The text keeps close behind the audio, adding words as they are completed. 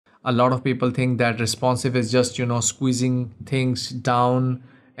A lot of people think that responsive is just, squeezing things down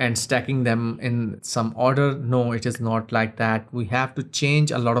and stacking them in some order. No, it is not like that. We have to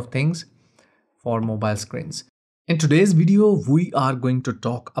change a lot of things for mobile screens. In today's video, we are going to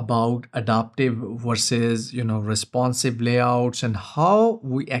talk about adaptive versus, responsive layouts and how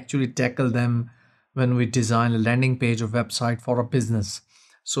we actually tackle them when we design a landing page or website for a business.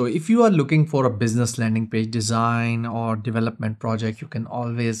 So if you are looking for a business landing page design or development project, you can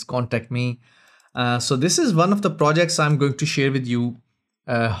always contact me. So this is one of the projects I'm going to share with you,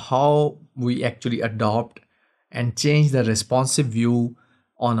 how we actually adopt and change the responsive view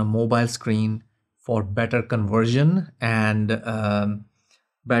on a mobile screen for better conversion and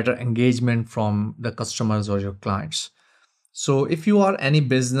better engagement from the customers or your clients. So if you are any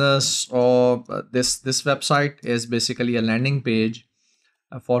business, or this website is basically a landing page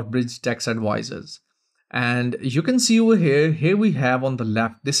for bridge tax advisors. And you can see over here we have on the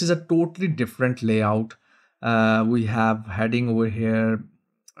left, this is a totally different layout. We have heading over here,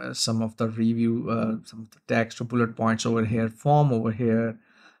 some of the review, some of the text or bullet points over here, form over here.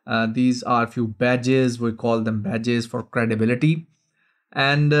 These are few badges, we call them badges for credibility.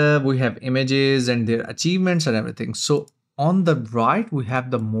 And we have images and their achievements and everything. So on the right, we have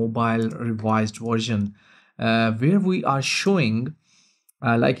the mobile revised version, where we are showing,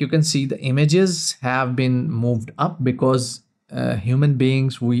 like you can see, the images have been moved up because human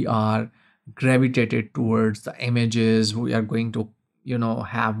beings, we are gravitated towards the images. We are going to,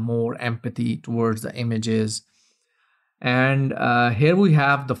 have more empathy towards the images. And here we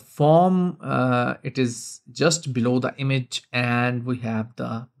have the form. It is just below the image, and we have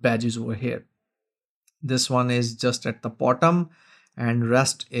the badges over here. This one is just at the bottom and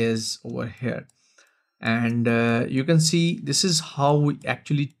rest is over here. And you can see this is how we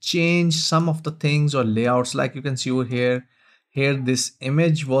actually change some of the things or layouts. Like you can see over here this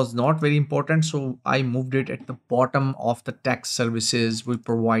image was not very important, so I moved it at the bottom of the tax services we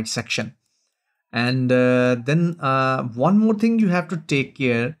provide section. And then one more thing you have to take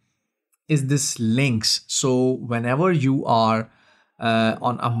care is this links. So whenever you are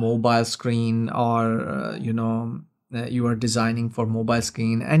on a mobile screen, or you are designing for mobile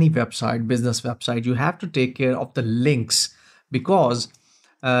screen, any website, business website, you have to take care of the links. Because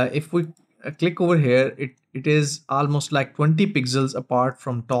if we click over here, it is almost like 20 pixels apart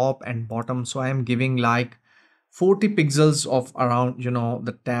from top and bottom. So I am giving like 40 pixels of around,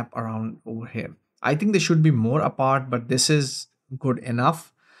 the tab around over here. I think they should be more apart, but this is good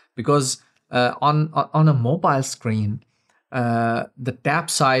enough. Because on a mobile screen, the tab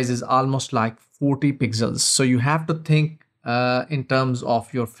size is almost like 40 pixels. So you have to think in terms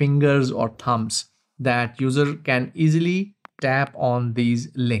of your fingers or thumbs, that user can easily tap on these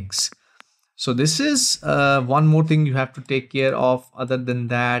links. So this is one more thing you have to take care of. Other than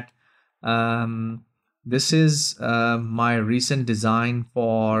that, this is my recent design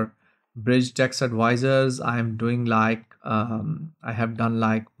for bridge tax advisors. I'm doing like I have done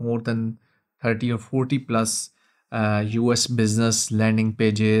like more than 30 or 40 plus US business landing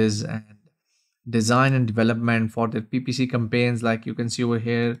pages and design and development for the PPC campaigns. Like you can see over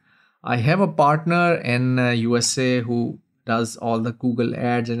here, I have a partner in USA who does all the Google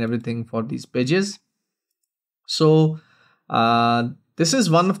ads and everything for these pages. So this is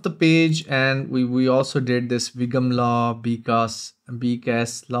one of the page, and we also did this Figma law,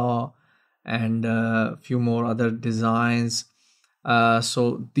 BCAS law, and a few more other designs.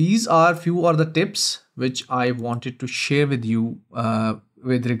 So these are few of the tips which I wanted to share with you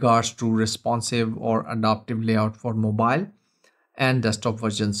with regards to responsive or adaptive layout for mobile and desktop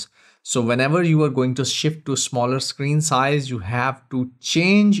versions. So whenever you are going to shift to smaller screen size, you have to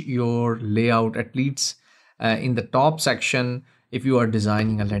change your layout at least in the top section if you are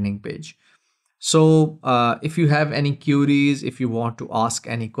designing a landing page. So if you have any queries, if you want to ask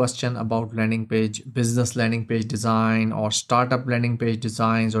any question about landing page, business landing page design, or startup landing page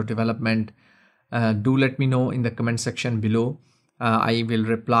designs or development, do let me know in the comment section below. I will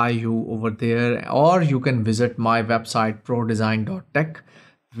reply you over there, or you can visit my website prodesign.tech,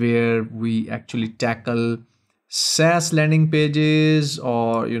 where we actually tackle SaaS landing pages,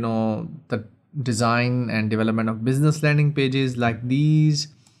 or the design and development of business landing pages like these.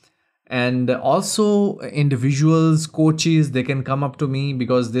 And also individuals, coaches, they can come up to me,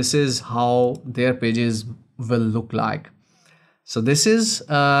 because this is how their pages will look like. So this is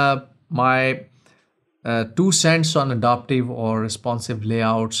my 2 cents on adaptive or responsive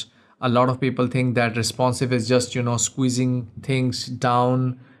layouts. A lot of people think that responsive is just, squeezing things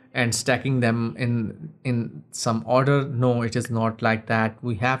down and stacking them in some order. No, it is not like that.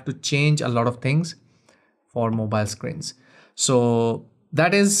 We have to change a lot of things for mobile screens. So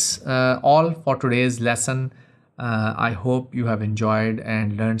That is all for today's lesson. I hope you have enjoyed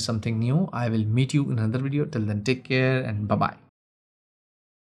and learned something new. I will meet you in another video. Till then, take care and bye bye.